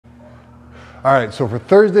All right, so for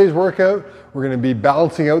Thursday's workout, we're gonna be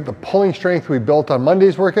balancing out the pulling strength we built on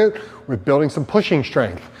Monday's workout with building some pushing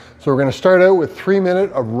strength. So we're gonna start out with 3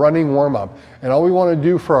 minutes of running warm-up. And all we wanna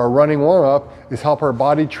do for our running warm-up is help our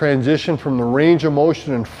body transition from the range of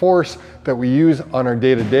motion and force that we use on our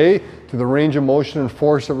day-to-day to the range of motion and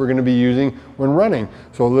force that we're gonna be using when running.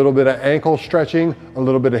 So a little bit of ankle stretching, a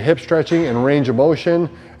little bit of hip stretching and range of motion,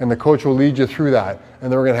 and the coach will lead you through that.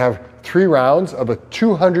 And then we're gonna have 3 rounds of a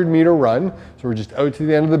 200-meter run. So we're just out to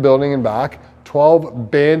the end of the building and back. 12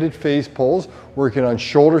 banded face pulls, working on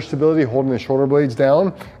shoulder stability, holding the shoulder blades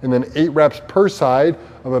down, and then 8 reps per side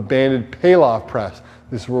of a banded Pallof press.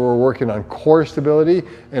 This is where we're working on core stability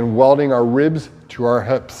and welding our ribs to our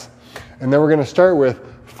hips. And then we're gonna start with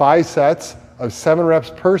 5 sets of 7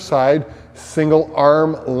 reps per side, single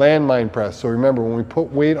arm landmine press. So remember, when we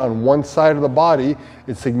put weight on one side of the body,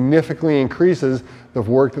 it significantly increases the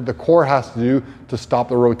work that the core has to do to stop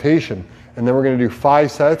the rotation. And then we're gonna do 5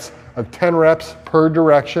 sets of 10 reps per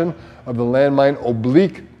direction of the landmine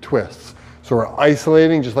oblique twists. So we're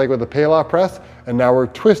isolating just like with the Pallof press, and now we're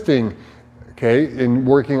twisting, okay, and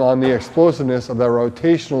working on the explosiveness of that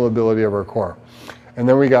rotational ability of our core. And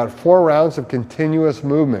then we got 4 rounds of continuous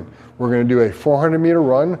movement. We're gonna do a 400-meter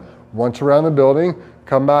run once around the building,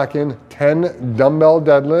 come back in 10 dumbbell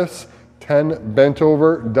deadlifts, 10 bent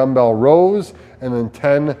over dumbbell rows, and then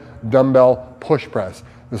 10 dumbbell push press.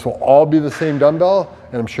 This will all be the same dumbbell,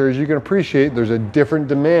 and I'm sure as you can appreciate, there's a different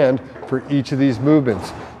demand for each of these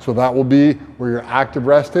movements. So that will be where your active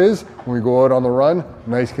rest is when we go out on the run,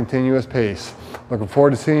 nice continuous pace. Looking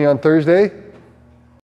forward to seeing you on Thursday.